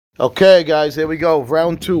Okay, guys, here we go.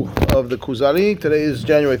 Round 2 of the Kuzari. Today is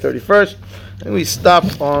January 31st, and we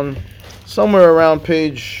stopped on somewhere around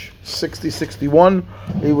page 60, 61.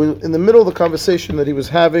 He was in the middle of the conversation that he was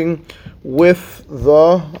having with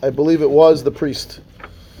I believe it was the priest.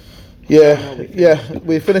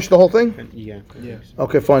 We finished the whole thing? Yeah.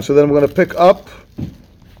 Okay, fine. So then we're going to pick up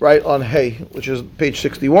right on Hey, which is page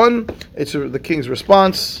 61. It's the king's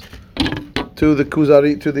response to the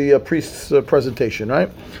Kuzari, to the priest's presentation,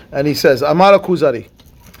 right? And he says, Amara Kuzari,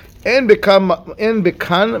 en bekan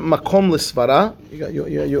makom l'svara.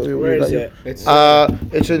 Where is it?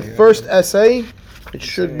 It's in first essay. It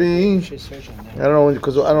should be. I don't know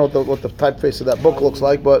because I don't know what the typeface of that book looks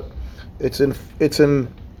like, but it's in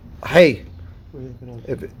Hey.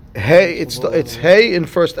 It's Hey in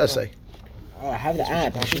first essay. Oh, I have the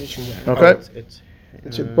app. I should choose that. Okay.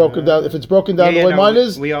 It's broken down. If it's broken down the way mine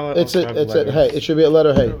is, it's at Hey. It should be a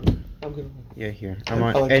letter Hey. Yeah, here. I'm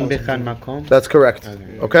on En Bekan Makom. That's correct.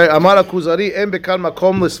 Okay. Amara Kuzari en bekan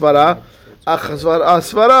makom l'svara.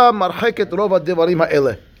 Asvara marheket rova devarim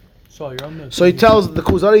ha'ele. So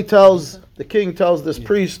the king tells this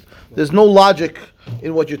priest, there's no logic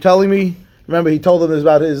in what you're telling me. Remember, he told them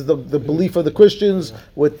about the belief of the Christians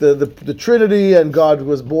with the Trinity, and God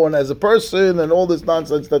was born as a person, and all this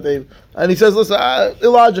nonsense that they. And he says, listen,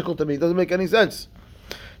 illogical to me. It doesn't make any sense.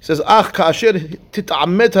 He says, you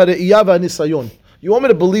want me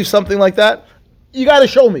to believe something like that? You got to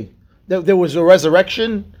show me that there was a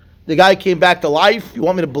resurrection. The guy came back to life. You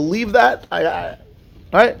want me to believe that?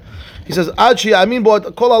 Right? He says, the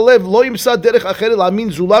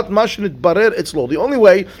only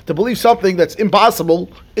way to believe something that's impossible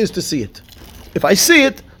is to see it. If I see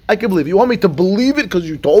it, I can believe. You want me to believe it because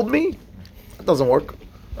you told me? That doesn't work.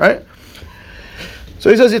 Right? So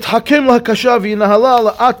he says,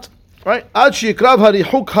 right?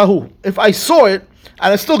 If I saw it,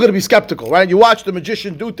 and I'm still going to be skeptical, right? You watch the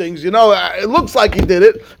magician do things, it looks like he did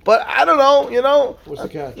it, but I don't know, What's the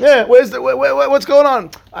catch? Yeah, what's going on?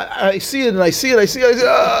 I see it, and I see it.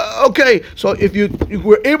 Okay, so if you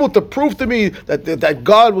were able to prove to me that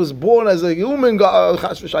God was born as a human God,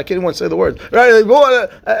 I can't even want to say the word, right?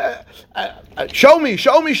 Show me.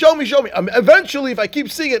 Eventually, if I keep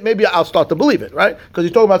seeing it, maybe I'll start to believe it, right? Because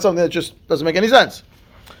you're talking about something that just doesn't make any sense.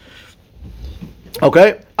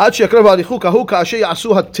 Okay. So he says,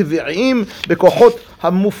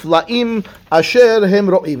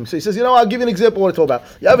 I'll give you an example of what it's all about.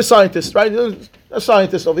 You have a scientist, right? A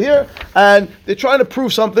scientist over here, and they're trying to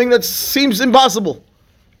prove something that seems impossible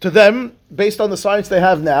to them based on the science they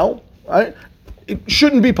have now, right? It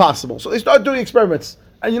shouldn't be possible. So they start doing experiments,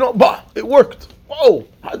 and it worked. Whoa,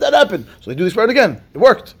 how did that happen? So they do the experiment again. It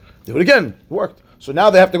worked. Do it again. It worked. So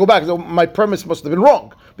now they have to go back. So my premise must have been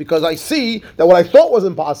wrong because I see that what I thought was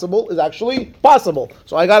impossible is actually possible.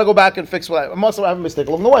 So I got to go back and fix what I must have a mistake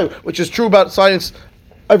along the way, which is true about science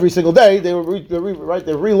every single day. They're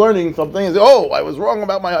relearning something and say, I was wrong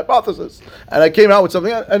about my hypothesis, and I came out with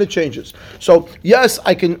something and it changes. So yes,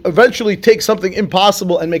 I can eventually take something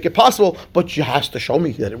impossible and make it possible, but you have to show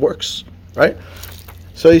me that it works, right?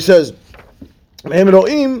 So he says, when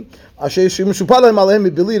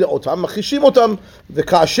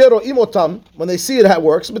they see it, how it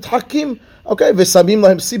works, okay, they start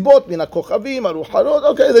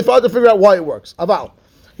to figure out why it works.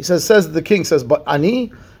 He says the king says, but I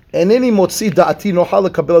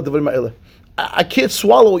can't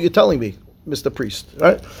swallow what you're telling me, Mr. Priest,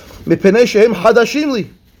 right?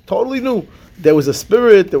 Totally new. There was a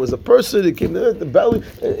spirit, there was a person, it came to the belly,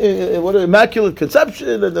 what an immaculate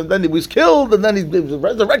conception, and then he was killed, and then he was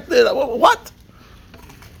resurrected. What?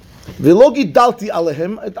 I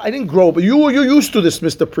didn't grow up, but you're used to this,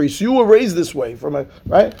 Mr. Priest. You were raised this way,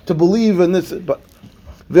 right? To believe in this. But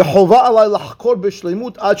I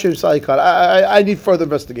need further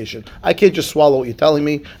investigation. I can't just swallow what you're telling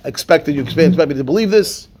me. I expect me to believe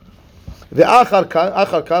this.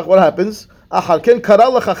 What happens? He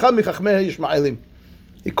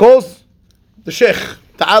calls the sheikh.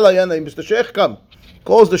 Ta'ala ya name, Mr. Sheikh, come.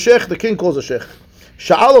 Calls the sheikh, the king calls the sheikh.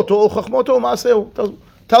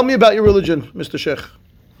 Tell me about your religion, Mr. Sheikh.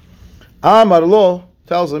 Amar lo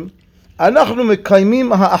tells him,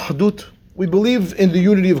 we believe in the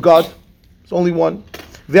unity of God. It's only one.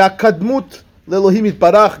 God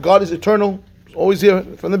is eternal. It's always here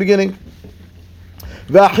from the beginning.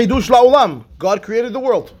 God created the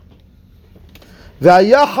world.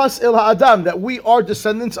 That we are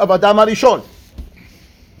descendants of Adam Harishon.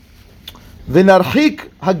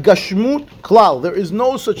 There is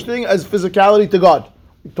no such thing as physicality to God.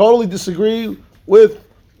 We totally disagree with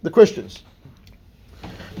the Christians.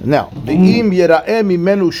 Now,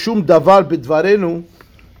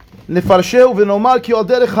 If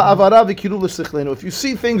you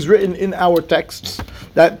see things written in our texts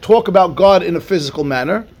that talk about God in a physical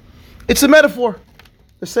manner, it's a metaphor.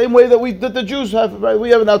 The same way that the Jews have, right? We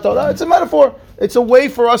have an Torah. It's a metaphor. It's a way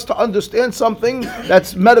for us to understand something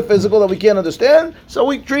that's metaphysical that we can't understand. So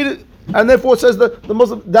we treat it, and therefore it says the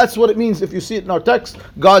Muslim. That's what it means if you see it in our text.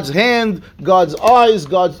 God's hand, God's eyes,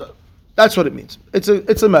 God's. That's what it means. It's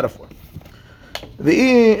a metaphor. Our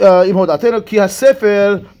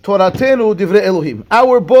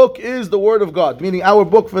book is the word of God, meaning our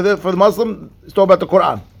book for the Muslim is talking about the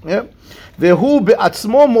Quran. Yeah.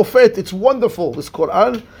 It's wonderful, this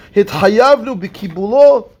Quran.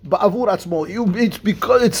 It's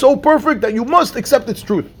because it's so perfect that you must accept its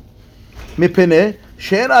truth. Because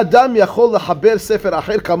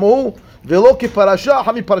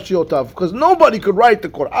nobody could write the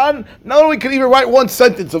Quran. No one could even write one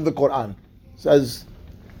sentence of the Quran, says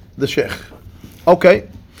the Sheikh. Okay.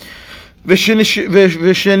 This is the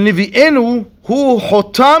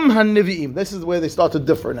way they start to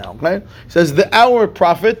differ now. Okay, it says our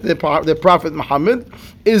prophet, the prophet Muhammad,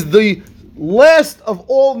 is the last of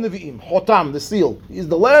all Nevi'im. Hotam, the seal. He is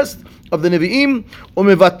the last of the Nevi'im.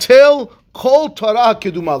 Umevatel kol Torah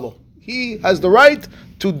kedumalo. He has the right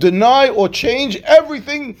to deny or change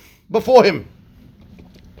everything before him.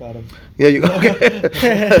 Got him. Yeah, you go. Okay.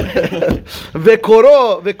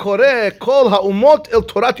 Vekore kol ha'umot el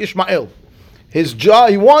Torat Yishmael. His job,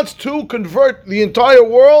 he wants to convert the entire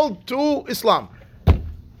world to Islam.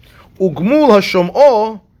 Ugmul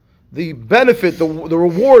hashom'o, the benefit, the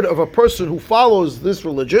reward of a person who follows this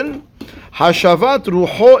religion. Hashavat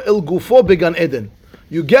ruho el gufo began Eden.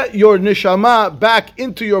 You get your neshama back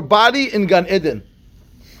into your body in Gan Eden.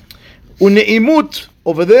 Uneimut,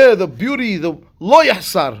 over there, the beauty, the lo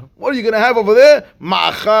yahsar. What are you going to have over there?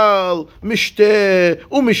 Ma'achal, mishteh,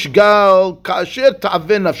 umishgal, kasher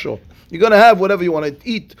ta'aven nafsho. You're going to have whatever you want to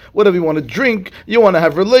eat, whatever you want to drink. You want to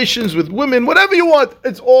have relations with women, whatever you want.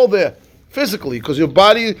 It's all there, physically, because your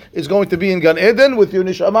body is going to be in Gan Eden with your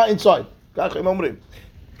neshama inside. Ve'onesh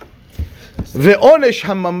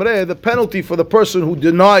hamamre, the penalty for the person who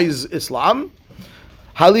denies Islam.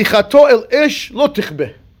 Halichato el ish lo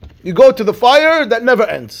tichbeh. You go to the fire that never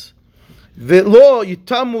ends. Ve'lo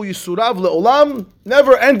yitamu yisurav le'olam,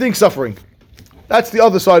 never ending suffering. That's the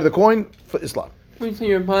other side of the coin for Islam. Wait, so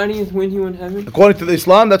your body is with you in heaven? According to the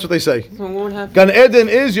Islam, that's what they say. So what would happen? Gan Eden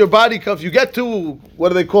is your body comes. You get to, what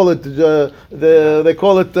do they call it? They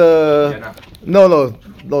call it. No.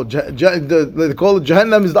 They call it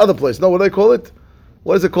Jahannam is the other place. No, what do they call it?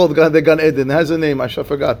 What is it called? The Gan Eden. It has a name. I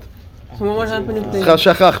forgot. So what would happen if they?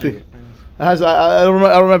 Shachachti.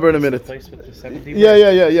 I'll remember in a minute.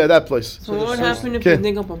 Yeah, that place. So what would happen if they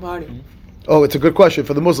dig up a body? Oh, it's a good question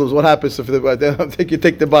for the Muslims. What happens if they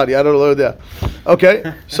take the body? I don't know that. Okay,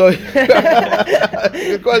 so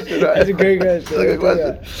good question. Right? That's a great question. That's a good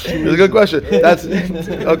question. It's a good question. That's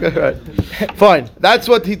okay. Right, fine. That's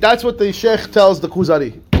what the Sheikh tells the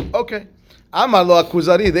Kuzari. Okay, Amar lo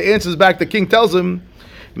Kuzari. The answers back. The king tells him,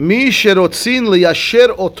 Mi sherotzin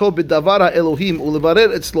liyasher oto b'davar Elohim ulevarer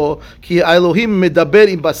etzlo ki Elohim medaber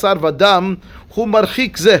im basar vadam hu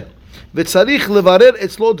marchik zeh. If you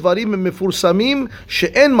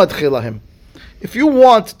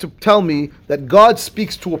want to tell me that God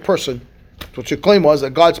speaks to a person, what your claim was, that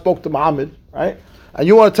God spoke to Muhammad, right? And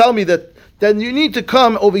you want to tell me that, then you need to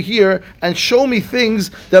come over here and show me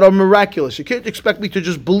things that are miraculous. You can't expect me to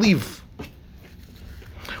just believe.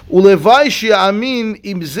 Even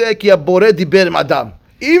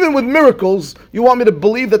with miracles, you want me to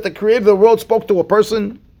believe that the creator of the world spoke to a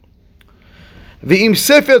person? If you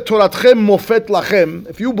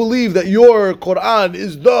believe that your Quran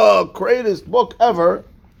is the greatest book ever,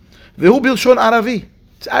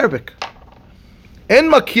 it's Arabic.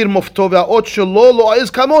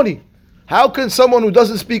 How can someone who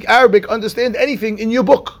doesn't speak Arabic understand anything in your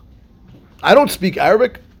book? I don't speak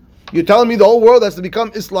Arabic. You're telling me the whole world has to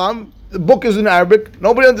become Islam. The book is in Arabic.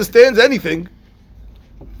 Nobody understands anything.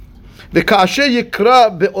 They read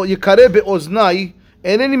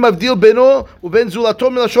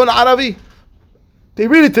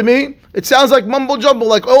it to me. It sounds like mumble jumble,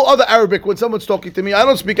 like all other Arabic when someone's talking to me. I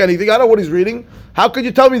don't speak anything. I don't know what he's reading. How could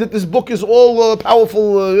you tell me that this book is all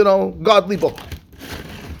powerful, godly book?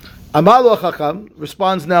 Amalu Chacham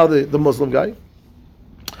responds now the Muslim guy.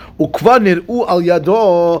 Ukva nir'u al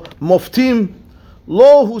yado moftim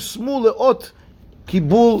lo husmu leot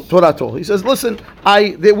kibul torato. He says, listen,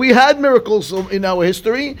 we had miracles in our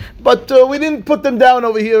history, but we didn't put them down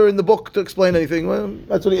over here in the book to explain anything. Well,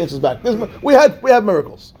 that's what he answers back. We had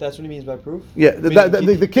miracles. That's what he means by proof? Yeah,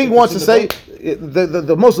 the king wants to say,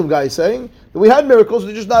 the Muslim guy is saying, that we had miracles,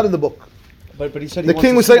 they're just not in the book. But he said the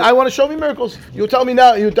king was saying, I want to show me miracles. You tell me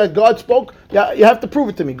now that God spoke. Yeah, you have to prove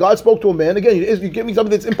it to me. God spoke to a man. Again, you give me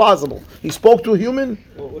something that's impossible. He spoke to a human.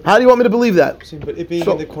 How do you want me to believe that? But it being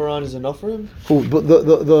in the Quran is enough for him?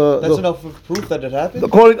 That's enough of proof that it happened?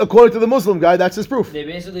 According to the Muslim guy, that's his proof. They're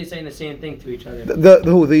basically saying the same thing to each other.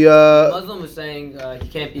 The Muslim was saying he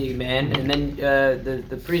can't be a man, and then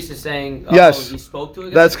the priest is saying, yes, he spoke to a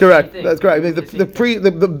guy. That's correct. That's correct. I mean,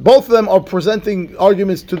 both of them are presenting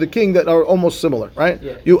arguments to the king that are almost similar, right?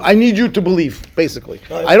 Yeah. I need you to believe, basically.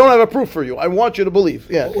 I don't have a proof for you. I want you to believe.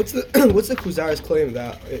 Yeah. What's the Kuzari's claim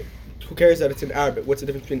that? Who cares that it's in Arabic? What's the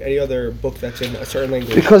difference between any other book that's in a certain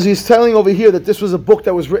language? Because he's telling over here that this was a book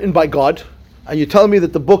that was written by God, and you're telling me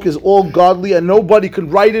that the book is all godly and nobody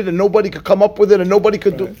could write it and nobody could come up with it and nobody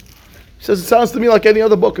could do. He says it sounds to me like any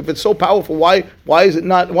other book. If it's so powerful, why is it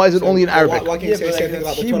not? Why is it only in Arabic? Why can't you say the same thing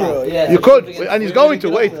about the Torah? Yeah, you could, and he's going to.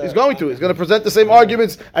 Wait, he's going to. He's going to present the same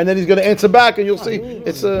arguments, and then he's going to answer back, and you'll see.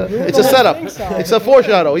 It's a setup. It's a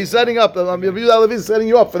foreshadow. He's setting up. He's setting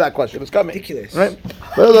you up for that question. It's coming. Ridiculous. Right?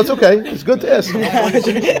 Well, that's okay. It's good to ask. I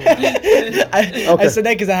said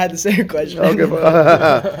that because I had the same question. Okay.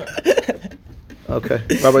 Okay.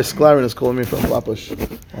 Rabbi Sklarin is calling me from Flatbush.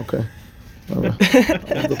 Okay.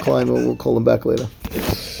 The client, we'll call him back later.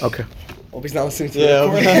 Okay. Hope he's not listening to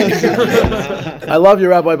the I love you,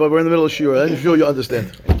 Rabbi, but we're in the middle of Shura. I'm sure you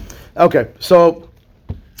understand. Okay, so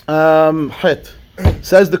Het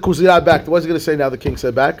says the Kuzari back. What's he going to say now? The king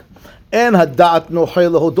said back. En hadat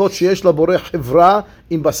nochel hodot sheyesh labore chivra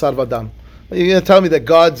im basar vadam. You're going to tell me that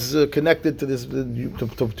God's connected to this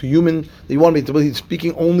to human? You want me to believe he's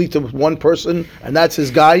speaking only to one person, and that's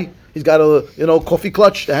his guy? He's got a coffee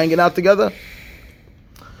clutch. They're hanging out together.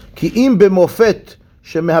 כי אם במופת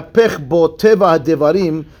שמהפך בו טבע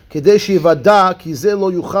הדברים כדי שיוודע כי זה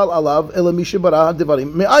לא יוכל עליו אלא מי שברא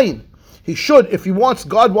הדברים מאין. He should, if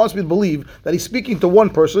God wants me to believe that he's speaking to one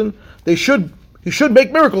person, he should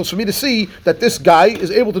make miracles for me to see that this guy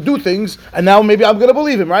is able to do things, and now maybe I'm going to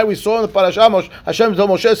believe him, right? We saw in the parasha, Hashem told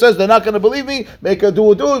Moshe, says they're not going to believe me,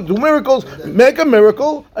 do miracles, make a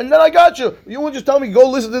miracle, and then I got you. You won't just tell me, go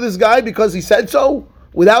listen to this guy because he said so,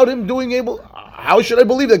 without him how should I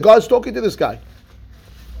believe that God's talking to this guy?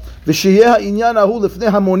 It should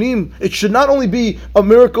not only be a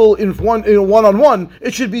miracle in one-on-one,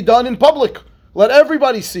 it should be done in public. Let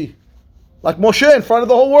everybody see. Like Moshe in front of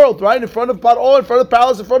the whole world, right? In front of Paro, in front of the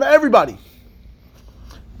palace, in front of everybody.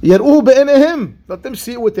 Let them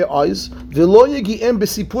see it with their eyes. It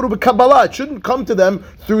shouldn't come to them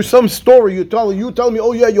through some story. You tell me,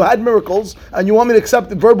 oh yeah, you had miracles, and you want me to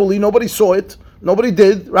accept it verbally. Nobody saw it. Nobody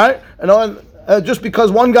did, right? And just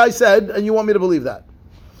because one guy said, and you want me to believe that.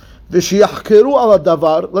 Let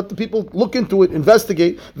the people look into it,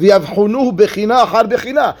 investigate.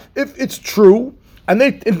 If it's true, and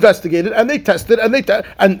they investigated, and they tested, and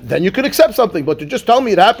then you can accept something. But to just tell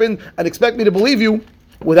me it happened and expect me to believe you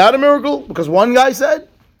without a miracle, because one guy said,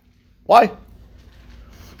 why?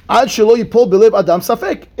 If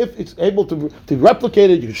it's able to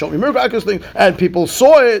replicate it, you can show me miraculous things, and people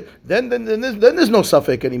saw it, then there's no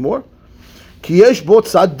safek anymore.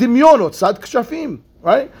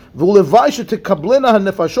 Right? ולוואי שתקבלנה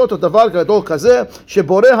הנפשות הדבר גדול כזה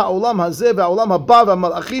שבורא העולם הזה והעולם הבא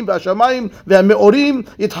והמלאכים והשמיים והמאורים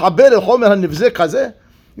יתחבר אל חומר הנבזה כזה.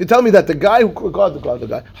 You tell me that the guy the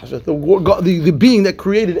being that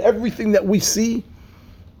created everything that we see,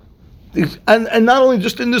 and not only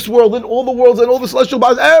just in this world, in all the worlds and all the celestial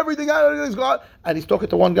bodies, everything is God, and he's talking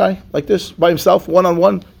to one guy like this by himself,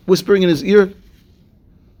 one-on-one, whispering in his ear.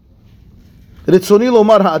 I'm talking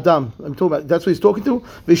about, that's what he's talking to.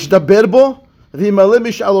 That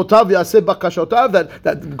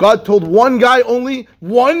God told one guy, only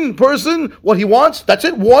one person, what he wants. That's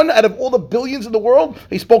it. One out of all the billions in the world.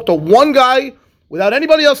 He spoke to one guy without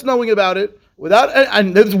anybody else knowing about it.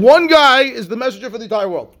 And this one guy is the messenger for the entire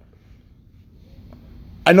world.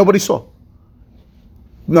 And nobody saw.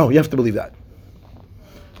 No, you have to believe that.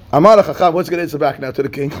 Amar HaChakam, let's get into back now to the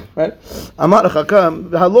king, right? Amar HaChakam,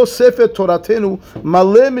 v'halo sefer Toratenu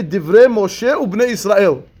maleh midivrei Moshe ubnei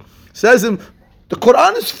Israel. Says him, the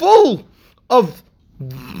Quran is full of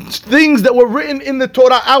things that were written in the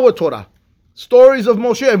Torah, our Torah. Stories of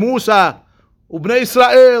Moshe, Musa, ubnei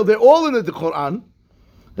Israel, they're all in the Quran.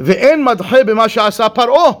 Ve'en madheh b'ma she'asa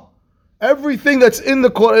Paro. Everything that's in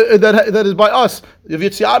the Quran, that is by us,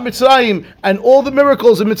 Yetziat Mitzrayim, and all the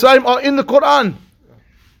miracles in Mitzrayim are in the Quran.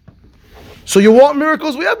 So you want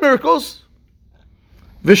miracles? We have miracles.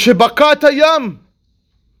 V'shebakat hayam.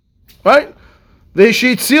 Right?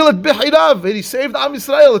 V'shitzil et b'chirav. And he saved Am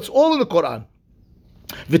Yisrael. It's all in the Quran.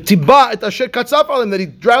 V'tiba et asher katzaf alim. That he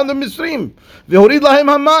drowned the Misrim. V'horid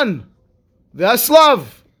lahem haman. V'aslav.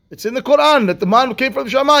 It's in the Quran that the man came from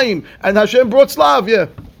Shamayim. And Hashem brought Slav, yeah.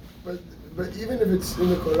 But even if it's in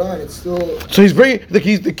the Quran, it's still. So he's bringing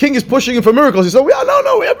the king is pushing him for miracles. He said, "We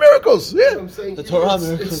have miracles." Yeah, I'm saying The Torah it's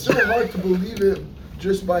miracles. still hard to believe it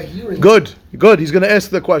just by hearing. good. He's going to ask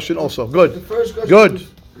the question also. The Good, first question good, was,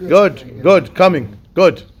 good. Coming,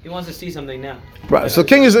 good. He wants to see something now. Right. So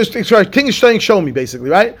king is saying, "Show me," basically,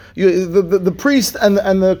 right? The priest and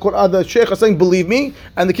the Quran, the sheikh are saying, "Believe me,"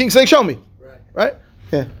 and the king's saying, "Show me." Right?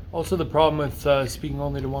 Yeah. Also, the problem with speaking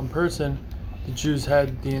only to one person, the Jews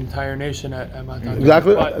had the entire nation at Matan.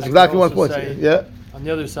 Exactly. But That's I exactly could one also point. say, Yeah. On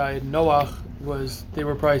the other side, Noach they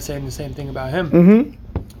were probably saying the same thing about him. Mm-hmm.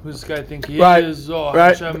 Who's this guy think he Right. is? Oh,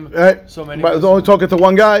 Right. Hashem, Right. so many. But only talking to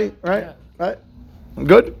one guy. Right. Yeah. Right.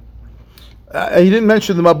 Good. He didn't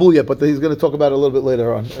mention the Mabul yet, but he's going to talk about it a little bit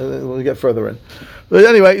later on when we get further in. But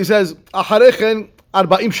anyway, he says, "Acharechen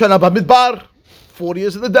 40 shana b'midbar," 40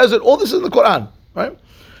 years in the desert. All this is in the Quran, right?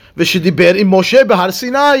 V'shediber im Moshe behar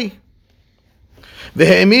Sinai,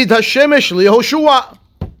 v'he'emid hashemesh liYehoshua.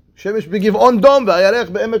 Shemesh begiv on dom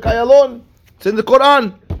v'ayarech be'emek ayalon. It's in the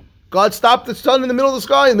Quran. God stopped the sun in the middle of the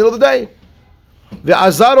sky, in the middle of the day.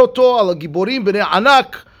 Ve'azar oto al giborim b'nei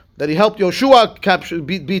anak. That he helped Yoshua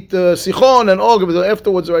beat Sichon and Og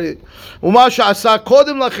afterwards already. Uma she'asa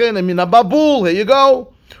kodem lachen min hababul. Here you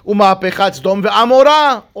go. Uma pechatz dom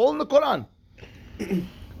ve'amora. All in the Quran.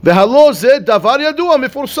 Ve'halo zeh davar yadua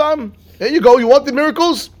mifursam. Here you go. You want the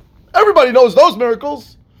miracles? Everybody knows those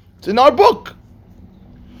miracles. It's in our book.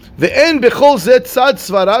 Ve'en bechol zeh tzad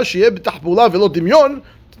svara sheyeh b'tahpula ve'lo dimyon.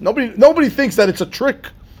 Nobody thinks that it's a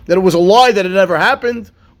trick, that it was a lie, that it never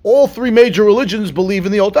happened. All three major religions believe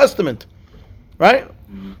in the Old Testament, right?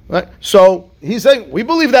 Right. So he's saying we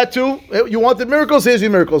believe that too. You wanted miracles? Here's your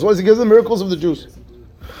miracles. What does he give? The miracles of the Jews.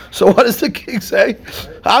 So what does the king say?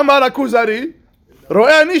 Amar Kuzari,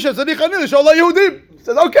 ro'eh anisha tzadich ani l'sholah Yehudim. He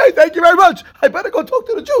says, okay, thank you very much. I better go talk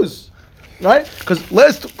to the Jews, right? Because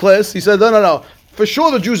last class he said, no. For sure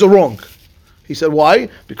the Jews are wrong. He said, why?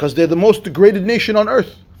 Because they're the most degraded nation on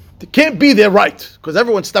earth. They can't be there right, because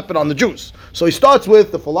everyone's stepping on the Jews. So he starts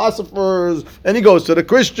with the philosophers, and he goes to the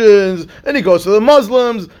Christians, and he goes to the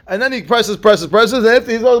Muslims, and then he presses, and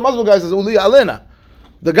after the Muslim guy says, Uli Alena.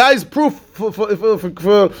 The guy's proof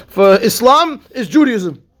for Islam is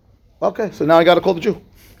Judaism. Okay, so now I got to call the Jew.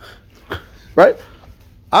 Right?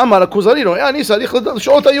 Amar Kuzari,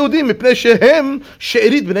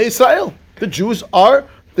 the Jews are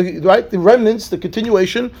the remnants, the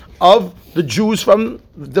continuation of the Jews from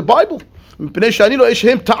the Bible.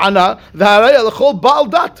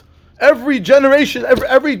 Every generation,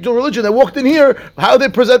 every religion that walked in here, how they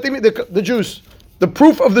presenting me, the Jews. The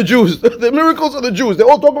proof of the Jews, the miracles of the Jews. They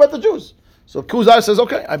all talk about the Jews. So Kuzar says,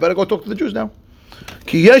 okay, I better go talk to the Jews now.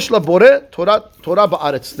 Ki yesh labore Torah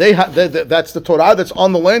ba'aretz. That's the Torah that's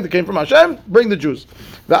on the land that came from Hashem. Bring the Jews.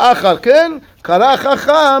 Ve'achar ken kara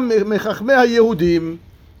chacham mechachmei haYehudim.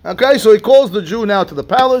 Okay, so he calls the Jew now to the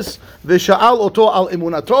palace. V'sha'al oto al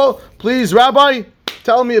emunato. Please, Rabbi,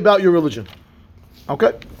 tell me about your religion.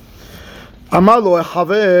 Okay. Amar lo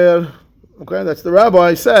haver. Okay, that's the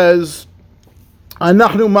rabbi. Says,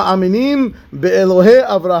 אנחנו מאמינים באלוהי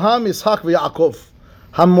אברהם, יצחק ויעקב.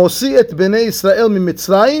 המוציא את בני ישראל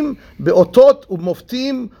ממצרים באותות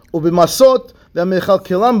ובמופתים ובמסות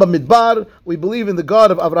והמכלכלם במדבר. We believe in the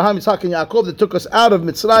God of Abraham, Yitzhak, and Yaakov that took us out of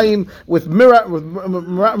Mitzrayim with miracles,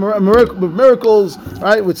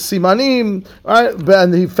 right? With simanim, right?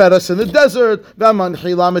 And he fed us in the desert.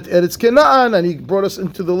 והמנחילה את ארץ כנען, and he brought us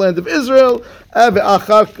into the land of Israel.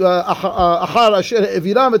 ואחר אשר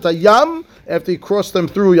העבירם את הים, after he crossed them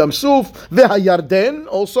through Yam Suf, ve'hayarden,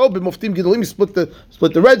 also b'moftim gidolim, he split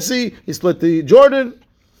the Red Sea, he split the Jordan.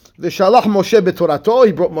 Ve'shalach Moshe b'torato,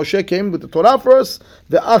 he brought Moshe, came with the Torah for us.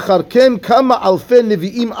 Ve'achar ken kama alfei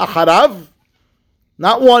nevi'im acharav,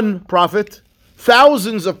 not one prophet,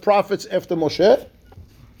 thousands of prophets after Moshe.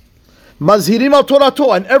 Mazhirim al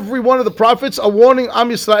Torato, and every one of the prophets are warning Am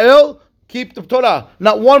Yisrael, keep the Torah.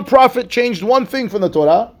 Not one prophet changed one thing from the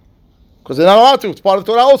Torah, because they're not allowed to. It's part of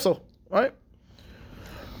the Torah also, right?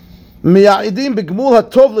 Miyaidim b'gmul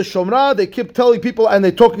hatov l'shomra. They keep telling people, and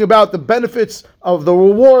they're talking about the benefits of the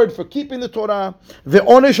reward for keeping the Torah.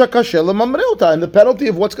 Ve'onesh hakasher l'mamrei ota, and the penalty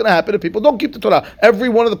of what's going to happen if people don't keep the Torah. Every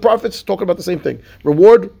one of the prophets is talking about the same thing: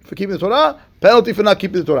 reward for keeping the Torah, penalty for not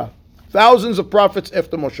keeping the Torah. Thousands of prophets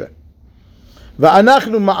after Moshe.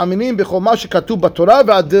 ואנחנו מאמינים בכל מה שכתוב בתורה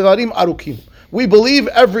והדברים ארוכים. We believe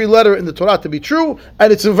every letter in the Torah to be true,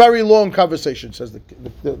 and it's a very long conversation, says the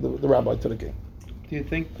rabbi to the king. Do you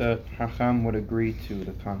think the Hacham would agree to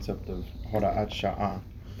the concept of Hora'at Sha'ah,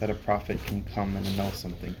 that a prophet can come and annul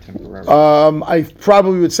something temporarily? I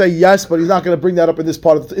probably would say yes, but he's not going to bring that up in this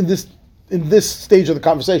part of in this stage of the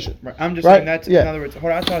conversation. Right. I'm just Right? saying that, Yeah. in other words,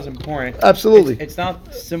 Hora'at Sha'ah is important. Absolutely. It's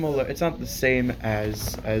not similar, it's not the same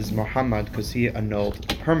as Muhammad, because he annulled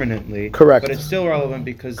permanently. Correct. But it's still relevant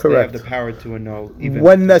because Correct. they have the power to annul even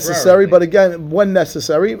When necessary, but temporarily. again, when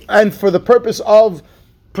necessary, and for the purpose of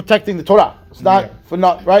protecting the Torah. It's not for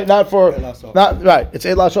not right, not for not right. It's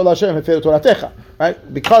Eila Shol Hashem Hefei Toratecha,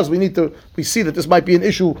 right? Because we see that this might be an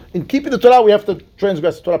issue in keeping the Torah. We have to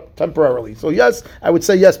transgress the Torah temporarily. So yes, I would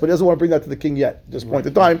say yes, but he doesn't want to bring that to the king yet. At this point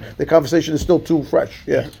in time, the conversation is still too fresh.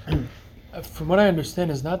 Yeah. From what I understand,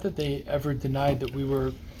 is not that they ever denied that we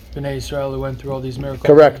were Bnei Israel who went through all these miracles.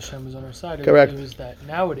 Correct. And Hashem was on our side. Correct. It was that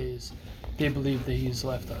nowadays they believe that He's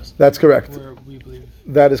left us. That's correct. Where we believe.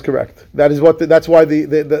 That is correct. That is what. That's why the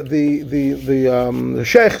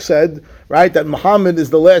sheikh said, right, that Muhammad is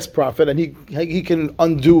the last prophet, and he can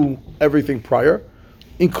undo everything prior,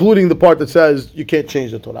 including the part that says you can't change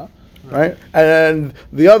the Torah, right? And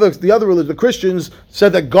the other religion, the Christians,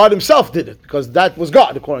 said that God Himself did it because that was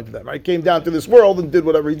God, according to them, right? Came down to this world and did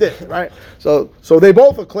whatever He did, right? So they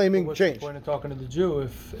both are claiming What's change. the point of talking to the Jew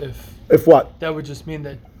If what? that would just mean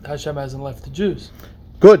that Hashem hasn't left the Jews?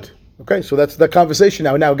 Good. Okay, so that's the conversation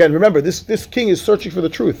now. Now again, remember this king is searching for the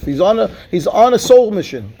truth. He's on a soul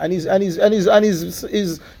mission, and he's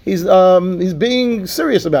being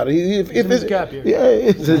serious about it. He's in his gap year. Yeah,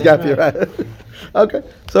 it's his gap year. Right? Okay,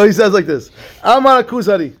 so he says like this: Amar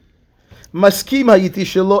Kuzari, maskim hayiti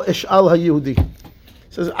shelo esh'al hayehudi.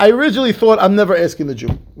 Says I originally thought I'm never asking the Jew,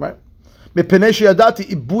 right? Mepnei sheyadati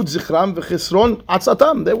ibud zichram v'chisron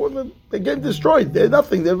atzatam. They get destroyed. They're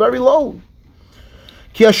nothing. They're very low.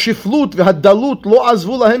 Ki hashiflut v'hadalut lo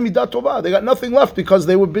azvu lahem midat tova. They got nothing left because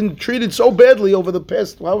they were been treated so badly over the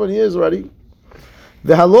past how many years already.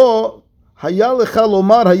 V'halo haya lecha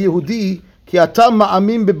lomar hayehudi ki ata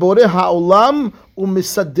ma'amim bebore ha'olam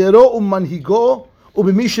u'misadero u'manhigo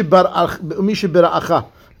u'b'mi shebera'acha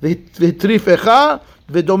v'hitrifecha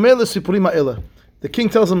v'domeh lesipurim ha'ela. The king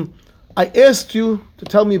tells him, I asked you to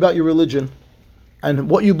tell me about your religion and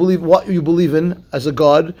what you believe in as a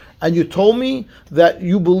God, and you told me that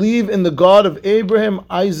you believe in the God of Abraham,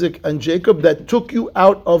 Isaac, and Jacob that took you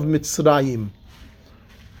out of Mitzrayim.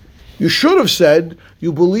 You should have said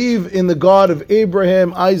you believe in the God of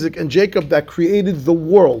Abraham, Isaac, and Jacob that created the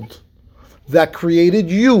world, that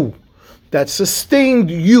created you, that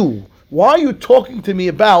sustained you. Why are you talking to me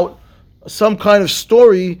about some kind of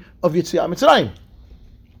story of Yetziat Mitzrayim?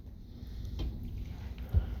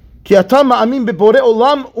 You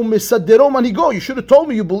should have told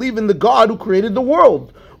me you believe in the God who created the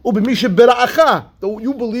world. You believe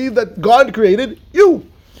that God created you.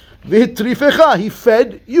 He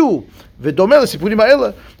fed you.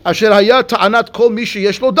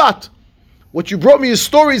 What you brought me is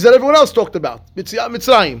stories that everyone else talked about.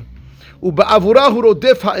 Mitzrayim. ובעבורה הוא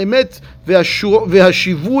רודף האמת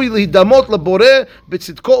והשיווי להידמות לבורא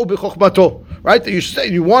בצדקו ובחוכמתו. Right? You say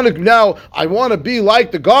you want to now. I want to be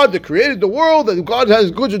like the God that created the world. That God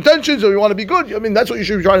has good intentions, or you want to be good. I mean, that's what you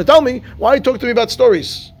should be trying to tell me. Why are you talking to me about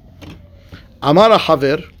stories? Amar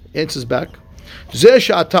Haver answers back. Ze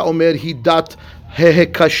she'ata omer hidat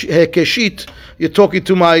hekeshit. You're talking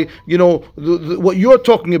to my, what you're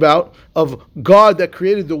talking about of God that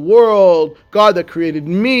created the world, God that created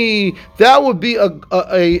me. That would be a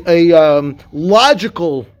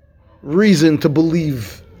logical reason to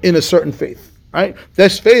believe in a certain faith. Right?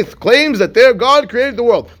 This faith claims that their God created the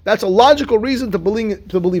world. That's a logical reason to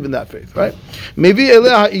believe in that faith. Right? Maybe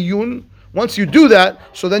once you do that,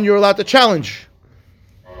 so then you're allowed to challenge.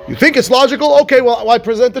 You think it's logical? Okay, well, I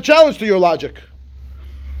present the challenge to your logic.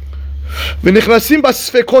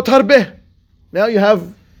 Now you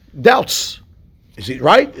have doubts. Is it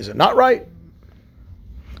right? Is it not right?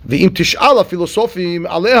 You're going to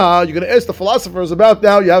ask the philosophers about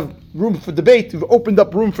now. You have room for debate. You've opened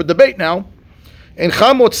up room for debate now.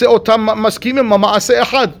 No two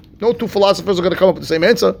philosophers are going to come up with the same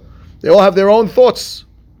answer. They all have their own thoughts.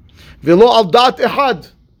 They're not going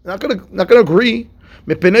to agree.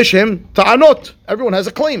 Everyone has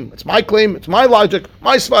a claim. It's my claim. It's my logic.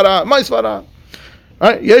 My svara.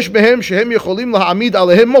 Right?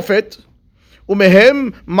 ומהם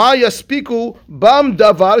מה יספיקו בם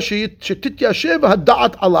דבר שתתיישב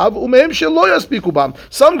הדעת עליו ומהם שלא יספיקו בם.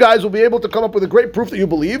 Some guys will be able to come up with a great proof that you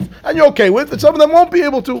believe and you're okay with, and some of them won't be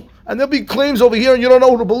able to. And there'll be claims over here and you don't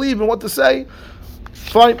know who to believe and what to say.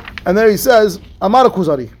 Fine. And then he says, Amar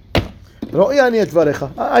Kuzari.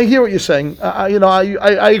 I hear what you're saying.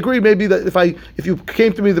 I agree maybe that if you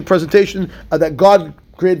came to me the presentation that God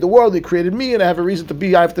created the world, He created me, and I have a reason to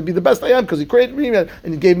be. I have to be the best I am because He created me, and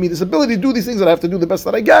He gave me this ability to do these things, and I have to do the best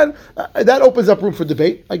that I can. That opens up room for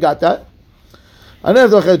debate. I got that.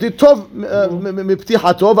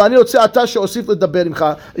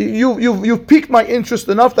 You've piqued my interest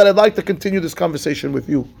enough that I'd like to continue this conversation with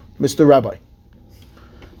you, Mr. Rabbi.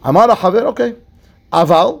 Amar Haver, okay.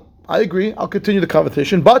 Aval, I agree. I'll continue the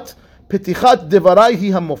conversation, but Petichat devarai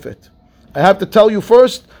hi hamofet. I have to tell you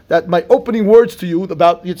first that my opening words to you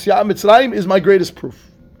about Yetziat Mitzrayim is my greatest proof.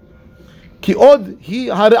 Ki od hi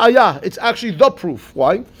harayah. It's actually the proof.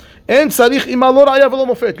 Why? En tzarich ima lo ra'aya v'lo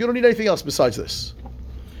mofet. You don't need anything else besides this.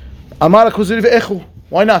 Amar Kuzari ve'echu.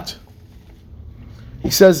 Why not? He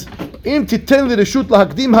says, Im titen li reshut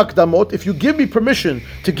lahakdim hakdamot. If you give me permission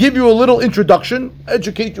to give you a little introduction,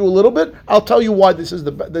 educate you a little bit, I'll tell you why this is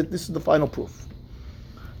the final proof.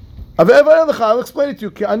 I'll explain it to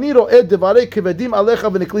you.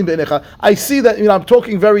 I see that I'm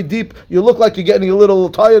talking very deep. You look like you're getting a little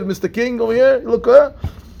tired, Mr. King, over here. You look,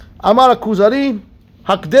 Amar Kuzari,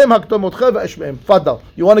 hakdem hakdamotcha ve'eshmeim. Faddal.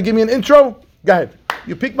 You want to give me an intro? Go ahead.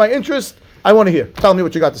 You piqued my interest. I want to hear. Tell me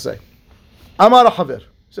what you got to say. Amar Haver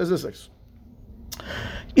says this.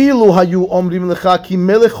 Ilu hayu omrim lecha ki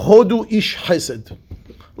melech hodu ish chesed.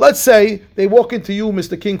 Let's say they walk into you,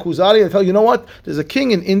 Mr. King Kuzari, and tell you know what? There's a king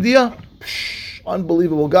in India,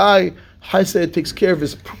 unbelievable guy. Chesed takes care of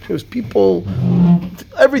his people,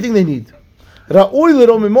 everything they need. You,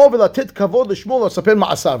 Mr.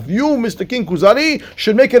 King Kuzari,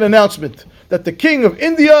 should make an announcement that the king of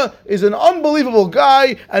India is an unbelievable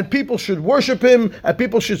guy, and people should worship him, and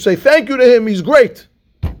people should say thank you to him. He's great.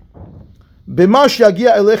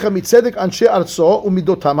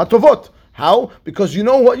 How? Because you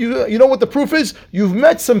know what the proof is? You've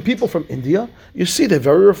met some people from India. You see they're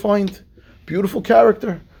very refined, beautiful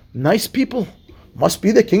character, nice people. Must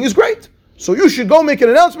be the king is great. So you should go make an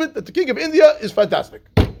announcement that the king of India is fantastic.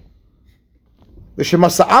 Not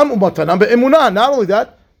only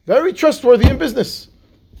that, very trustworthy in business.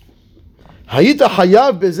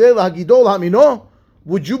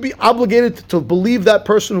 Would you be obligated to believe that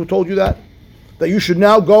person who told you that? That you should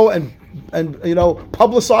now go and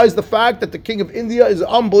publicize the fact that the king of India is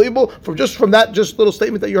unbelievable from that little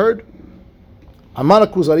statement that you heard? Amana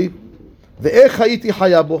Kuzari,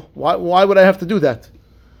 why would I have to do that?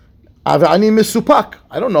 I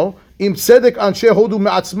don't know.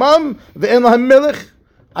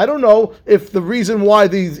 I don't know if the reason why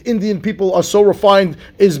these Indian people are so refined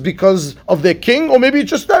is because of their king, or maybe it's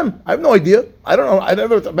just them. I have no idea. I don't know. I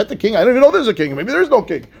never met the king. I don't even know there's a king. Maybe there is no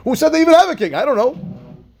king. Who said they even have a king? I don't know.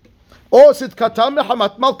 Or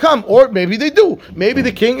maybe they do. Maybe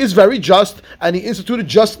the king is very just and he instituted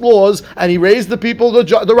just laws and he raised the people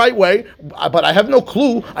the right way. But I have no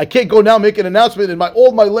clue. I can't go now make an announcement in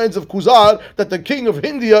all my lands of Kuzar that the king of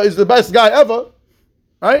India is the best guy ever.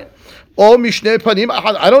 Right? Or Mishneh Panim.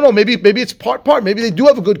 I don't know. Maybe it's part. Maybe they do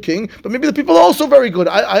have a good king, but maybe the people are also very good.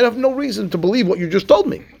 I have no reason to believe what you just told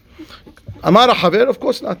me. Amar Haver, of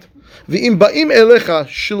course not. What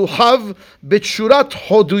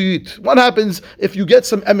happens if you get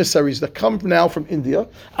some emissaries that come now from India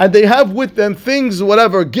and they have with them things,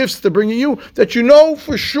 whatever, gifts to bring you that you know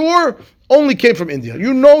for sure only came from India.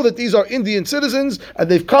 You know that these are Indian citizens and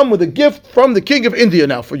they've come with a gift from the king of India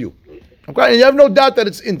now for you. Okay? And you have no doubt that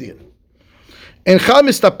it's Indian. You have no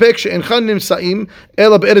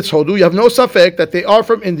safek that they are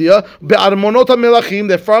from India.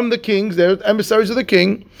 They're from the kings, they're emissaries of the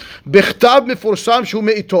king.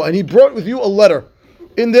 And he brought with you a letter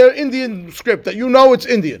in their Indian script that you know it's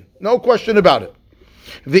Indian. No question about it.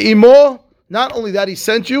 Not only that, he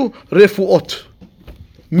sent you refuot,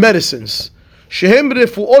 medicines. And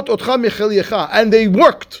they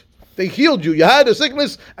worked. They healed you. You had a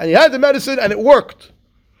sickness and you had the medicine and it worked.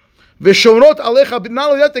 V'shomrot alecha, but not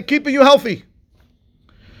only that, they're keeping you healthy.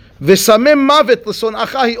 V'samem mavet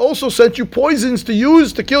l'son'acha, he also sent you poisons to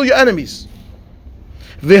use to kill your enemies.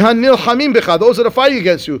 V'hanilhamim becha, those that are fighting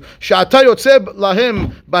against you. She'ata yotzeb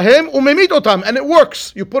lahem bahem umemit otam, and it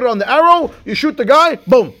works. You put it on the arrow, you shoot the guy,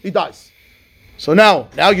 boom, he dies. So now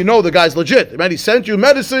you know the guy's legit. He sent you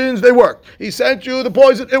medicines, they work. He sent you the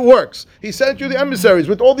poison, it works. He sent you the emissaries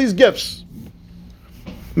with all these gifts.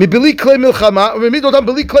 Mibili klei milchama, midotam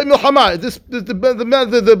bili klei milchama.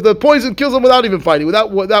 The poison kills them without even fighting,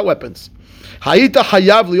 without weapons. Hayita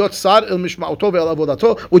hayav liot sar el mishma'oto ve'el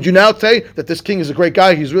avodato. Would you now say that this king is a great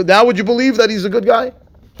guy? Now would you believe that he's a good guy?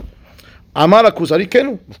 Amara Kuzari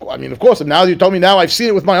kenu. I mean, of course. And now you told me. Now I've seen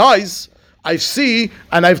it with my eyes. I see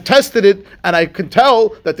and I've tested it, and I can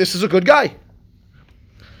tell that this is a good guy.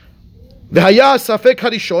 V'haya safek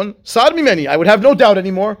harishon sar mimeni. I would have no doubt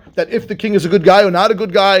anymore that if the king is a good guy or not a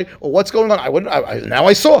good guy or what's going on. I wouldn't. Now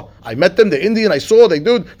I saw. I met them. They're Indian. I saw. They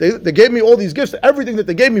gave me all these gifts. Everything that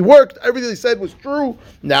they gave me worked. Everything they said was true.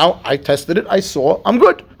 Now I tested it. I saw. I'm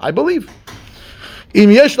good. I believe. Im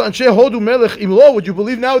yesh la'anshe hodu melech im lo. Would you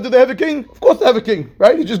believe now? Do they have a king? Of course they have a king,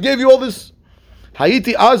 right? He just gave you all this.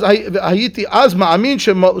 Hayiti az ma'amin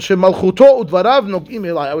shemalchuto udvarav nogim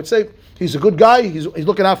elai. I would say he's a good guy. He's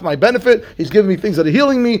looking out for my benefit. He's giving me things that are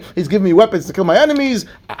healing me. He's giving me weapons to kill my enemies.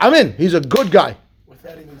 I'm in. He's a good guy.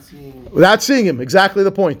 Without seeing him. Exactly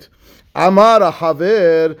the point. Amar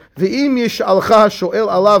haver v'im yishalcha shoel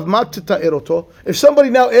alav mat ta'eroto. If somebody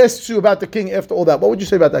now asks you about the king after all that, what would you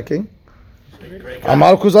say about that king?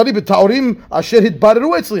 Amar Kuzari b'ta'orim asher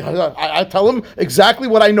hitbareru etzli. I tell him exactly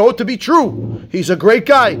what I know to be true. He's a great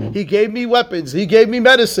guy. He gave me weapons. He gave me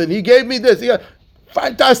medicine. He gave me this.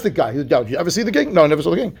 Fantastic guy. Did you ever see the king? No, I never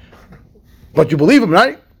saw the king. But you believe him,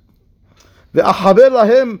 right? Ve'achaber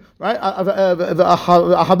lahem, right?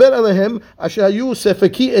 Ve'achaber alehem asher hayu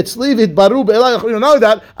sefeki etzli v'hitbareru be'elai. Not only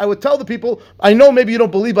that, I would tell the people, I know maybe you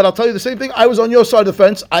don't believe, but I'll tell you the same thing. I was on your side of the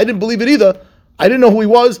fence. I didn't believe it either. I didn't know who he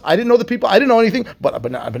was. I didn't know the people. I didn't know anything. But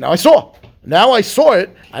now I saw. Now I saw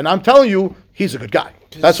it, and I'm telling you, he's a good guy.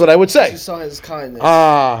 That's what I would say. He saw his kindness.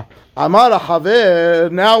 Amar haver.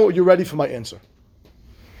 Now you're ready for my answer.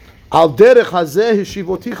 Al derech hazeh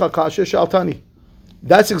hishivoticha ka'asher shaltani.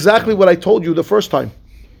 That's exactly what I told you the first time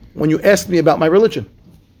when you asked me about my religion.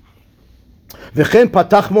 V'chen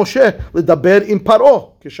patach Moshe ledaber im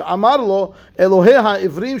paro k'sha'amar lo Elohei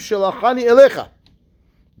ha'ivrim shelachani elecha.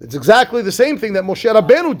 It's exactly the same thing that Moshe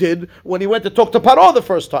Rabbeinu did when he went to talk to Paro the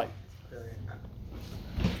first time.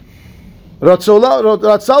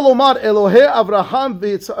 Ratzah lomar Elohei Avraham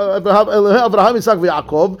Yitzhak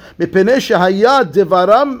v'Yaakov mipnei shehaya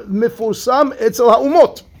devaram mefursam etzel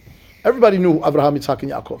ha'umot. Everybody knew Avraham, Yitzhak,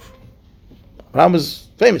 and Yaakov. Avraham was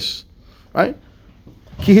famous, right?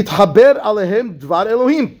 Ki hithaber alehem dvar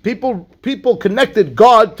Elohim. People connected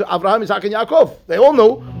God to Avraham, Yitzhak, and Yaakov. They all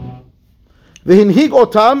know. V'hinhig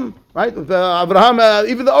otam, right? Abraham,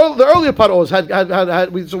 even the earlier Paro's had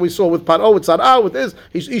we saw with Paro, with Sarah, with this.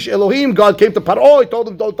 He's Ish Elohim. God came to Paro. He told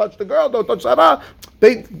him, "Don't touch the girl. Don't touch Sarah."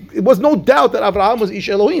 It was no doubt that Abraham was Ish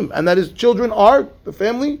Elohim, and that his children are the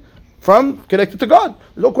family from connected to God.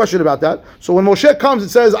 There's no question about that. So when Moshe comes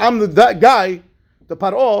and says, "I'm that guy," the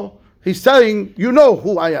Paro, he's saying, "You know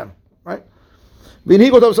who I am," right?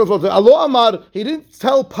 V'hinhig otam. Alo Amar. He didn't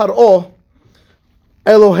tell Paro,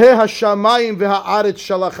 Elohei hashamayim v'ha'aretz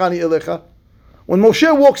shalachani elecha. When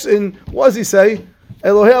Moshe walks in, what does he say?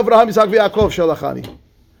 Elohei Avraham Yitzhak v'Yaakov shalachani.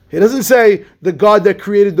 He doesn't say, the God that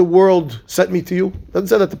created the world sent me to you. Doesn't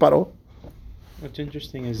say that to Paro. What's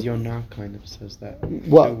interesting is Yonah kind of says that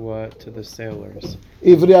to the sailors.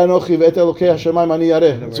 Ivri anochi ve'et Elokei hashamayim ani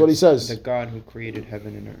yareh. That's what he says. The God who created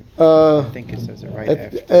heaven and earth. I think it says it right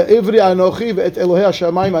after. Ivri anochi ve'et Elohei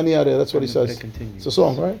hashamayim ani yareh. That's what he says. It's a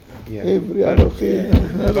song, right? Yeah. Ivri anochi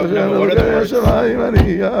ve'et Elohei hashamayim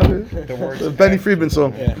ani yareh. The words. Benny Friedman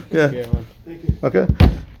song. Yeah. Okay.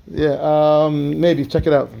 Yeah. Maybe check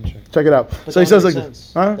it out. Sure. Check it out. But So he says like,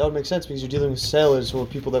 that would make sense because you're dealing with sailors who are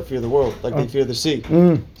people that fear the world, like they fear the sea.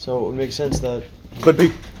 So it would make sense that could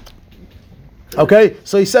be. Okay,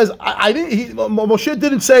 so he says, Moshe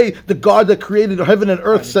didn't say the God that created heaven and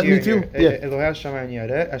earth sent me to you. Yeah. So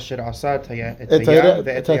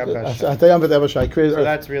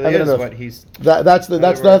that's really is what he's. That's the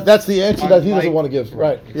answer that he doesn't want to give.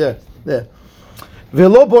 Right? Yeah.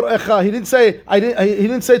 Velo borecha. He didn't say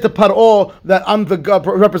to Paro that I'm the God,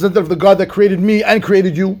 representative of the God that created me and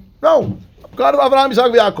created you. No, God of Avraham,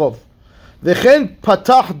 Yitzhak, v'Yaakov. V'chen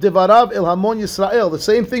patach devarav el hamon Yisrael. The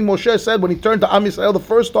same thing Moshe said when he turned to Am Yisrael the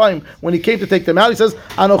first time when he came to take them out. He says,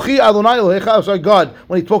 Anochi Adonai Elohecha. Sorry, God.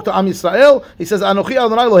 When he talked to Am Yisrael, he says, Anochi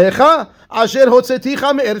Adonai Elohecha asher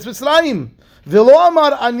hotzeticha me'eretz Mitzrayim. V'lo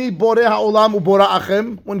amar ani borei ha'olam u'bora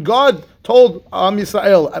achem. When God told Am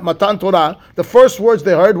Yisrael at Matan Torah, the first words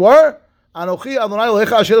they heard were, Anochi Adonai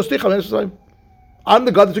Elohecha asher hotzeticha me'eretz Mitzrayim. I'm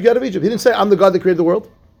the God that took you out of Egypt. He didn't say, I'm the God that created the world.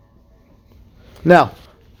 Now,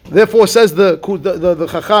 therefore, says the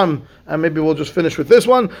Chacham, and maybe we'll just finish with this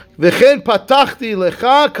one. V'chen patachti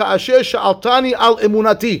lecha ka'asher sha'altani al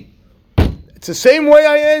emunati. It's the same way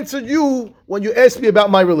I answered you when you asked me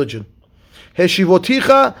about my religion.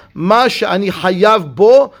 Heshivoticha ma she'ani hayav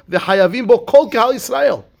bo v'hayavim bo kol kahal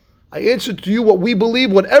Yisrael. I answered to you what we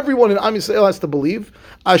believe, what everyone in Am Yisrael has to believe.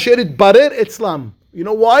 Asher barer etzlam. You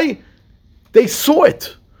know why? They saw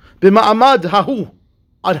it. B'ma'amad hahu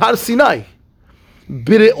ad har Sinai.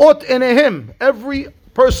 Bireot enehem. Every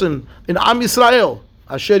person in Am Yisrael.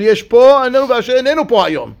 Asher yesh po anenu v'asher enenu po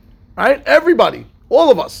hayom. Right? Everybody.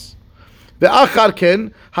 All of us. Ve'achar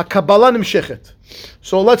ken hakabbalah nimshechet.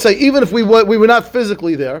 So let's say even if we were not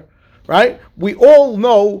physically there, right? We all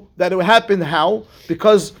know that it happened how?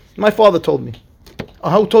 Because my father told me.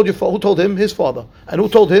 Who told you? Who told him? His father. And who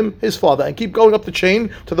told him? His father. And keep going up the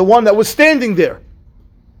chain to the one that was standing there.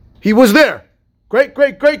 He was there. Great, you know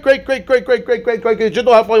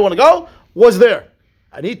how far you want to go? Was there.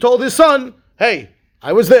 And he told his son, hey,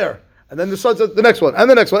 I was there. And then the son said the next one, and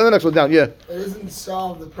the next one, and the next one down. Yeah. It doesn't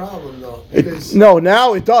solve the problem though. No,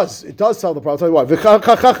 now it does. It does solve the problem. I'll tell you why.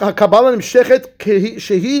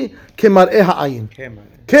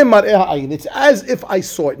 It's as if I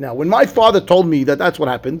saw it now. When my father told me that that's what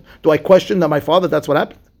happened, do I question that my father that's what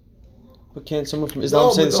happened? But can't someone from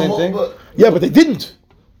Islam say the same thing? Yeah, but they didn't.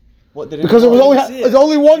 What, they didn't because there's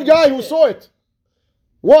only one guy who saw it.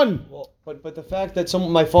 One. Well, but the fact that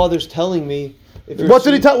my father's telling me. What's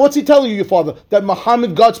he telling you, your father? That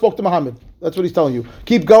God spoke to Muhammad. That's what he's telling you.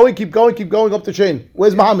 Keep going up the chain.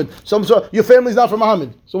 Where's Muhammad? Your family's not from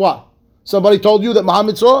Muhammad. So what? Somebody told you that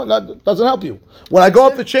Muhammad saw? That doesn't help you. When I go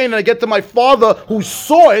up the chain and I get to my father who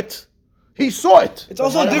saw it, he saw it. It's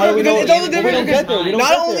also different because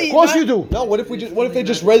not only. Of course you do. No, what if they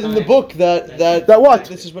just read in the book that what?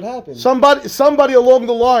 This is what happened. Somebody along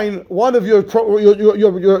the line, one of your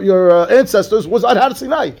ancestors was at Har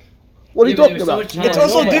Sinai. What are you talking about? It's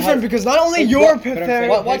also different because not only your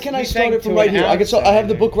parents. Why can't I start it from right here? I have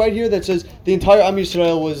the book right here that says the entire Am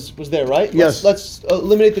Yisrael was there, right? Yes. Let's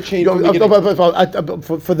eliminate the chain.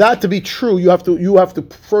 For that to be true, you have to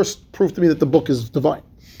first prove to me that the book is divine,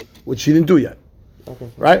 which he didn't do yet.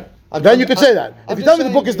 Okay. Right? Then you could say that. If you tell me the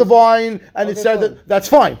book is divine and it said that, that's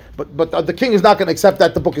fine. But the king is not going to accept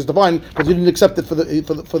that the book is divine because he didn't accept it for the he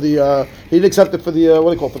didn't accept it for the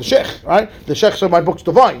what do you call it, for the sheikh, right? The sheikh said my book's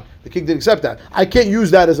divine. The king didn't accept that. I can't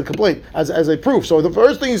use that as a complaint, as a proof. So the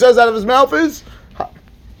first thing he says out of his mouth is,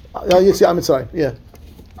 you see, I'm inside. Yeah.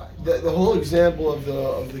 The whole example of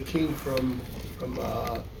the king from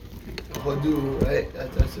Hodu, right?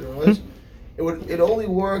 That's what it was. It only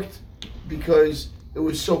worked because it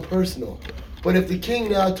was so personal. But if the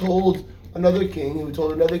king now told another king, who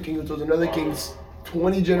told another king, who told another king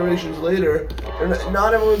 20 generations later,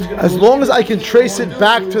 not everyone's going to... As long as I can trace it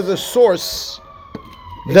back to the source,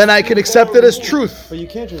 then I can accept it as truth. But you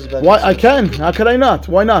can't trace it back. Why? I can. How could I not?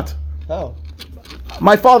 Why not? How?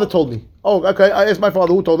 My father told me. Oh, okay. I asked my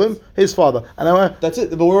father. Who told him? His father. And I went, that's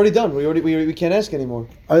it. But we're already done. We can't ask anymore.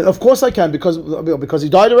 Of course I can because he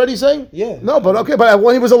died already. Saying yeah. No, but okay. But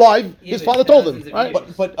when he was alive, his father told him. Right?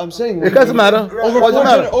 But I'm saying it doesn't matter.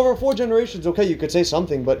 Over 4 generations, okay, you could say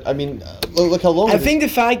something. But I mean, look how long. I think the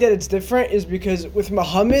fact that it's different is because with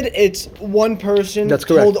Muhammad, it's one person that's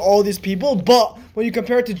correct. Told all these people. But when you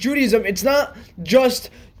compare it to Judaism, it's not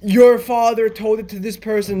just your father told it to this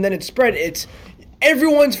person and then it spread. It's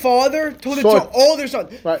everyone's father told it to all their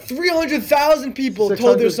sons. Right. 300,000 people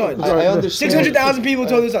told their sons. I understand. 600,000 people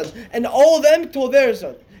told their sons. And all of them told their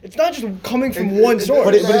sons. It's not just coming from one source.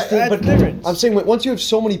 But that's different. I'm saying once you have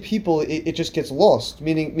so many people, it just gets lost.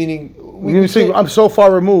 Meaning I'm so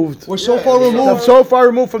far removed. We're so far removed. I'm so far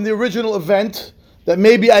removed from the original event that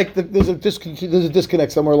maybe there's a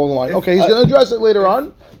disconnect somewhere along the line. Okay, he's going to address it later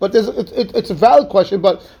on, but it's a valid question.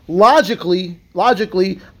 But logically,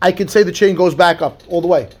 I could say the chain goes back up all the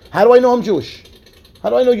way. How do I know I'm Jewish?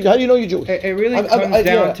 How do I know you? How do you know you're Jewish? It really comes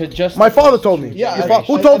down to just. My father told me. Yeah.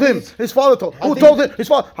 Who told him? His father told. Who told him? His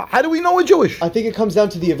father. How do we know we're Jewish? I think it comes down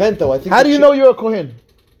to the event, though. How do you know you're a Kohen?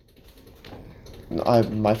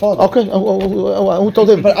 My father. Okay, who told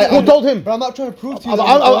him? Who told him? But I'm not trying to prove to you.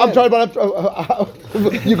 I'm trying,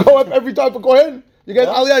 but you go up every time for Kohen. You get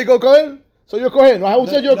Aliyah, you go Kohen. So you're Kohen. Who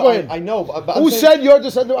said you're Kohen? I know. But who said you're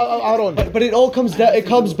descendant of Aaron? But it all comes down. It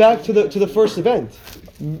comes back to the first event.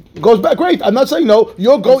 Goes back. Great. I'm not saying no.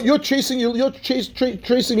 You're tracing your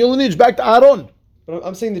lineage back to Aaron. But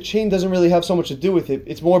I'm saying the chain doesn't really have so much to do with it.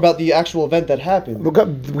 It's more about the actual event that happened.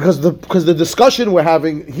 Because the discussion we're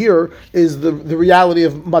having here is the reality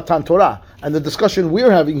of Matan Torah. And the discussion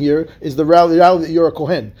we're having here is the reality that you're a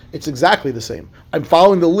Kohen. It's exactly the same. I'm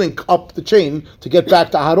following the link up the chain to get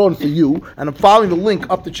back to Aharon for you, and I'm following the link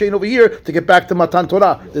up the chain over here to get back to Matan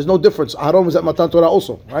Torah. There's no difference. Aharon was at Matan Torah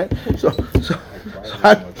also, right? So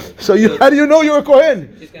So how do you know you're a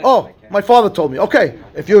Kohen? Oh, my father told me. Okay,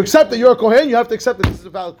 if you accept that you're a Kohen, you have to accept that this is a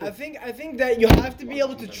valid I thing. think that you have to be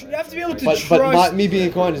able to trust. But me being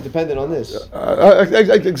a Kohen is dependent on this.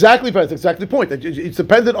 Exactly, that's exactly the point. It's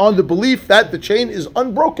dependent on the belief that the chain is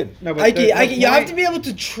unbroken. No, but Ike, the you have point- to be able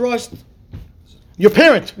to trust Your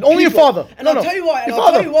parent, only your people. father. And No, I'll no. tell you why. And Your I'll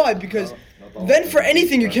father. tell you why. Because then for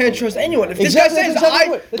anything you can't trust anyone. If this Exactly, guy says that's exactly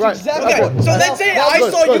I, what- that's Right. exactly okay, what- so let's say Now, I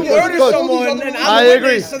good, saw good, you good, murder good. someone and I I'm a agree.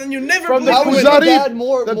 witness, so then you never From the believe How is Kuzari, your dad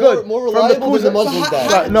more they're good. more From the reliable than the Kuzari- Muslim So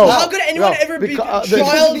dad? Right, no. how could anyone ever be Because,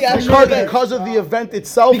 trial? because of the event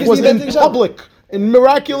itself Because was the event in itself- public, and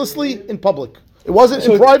miraculously in public. It wasn't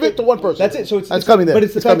in private to one person. That's it. So it's coming there. But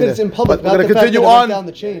it's the fact coming that it's there. in public, But not we're the going to fact that continue it went on down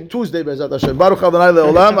the chain. Tuesday, Be'ezat Hashem. Baruch Adonai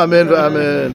Le'olam. Amen. Amen.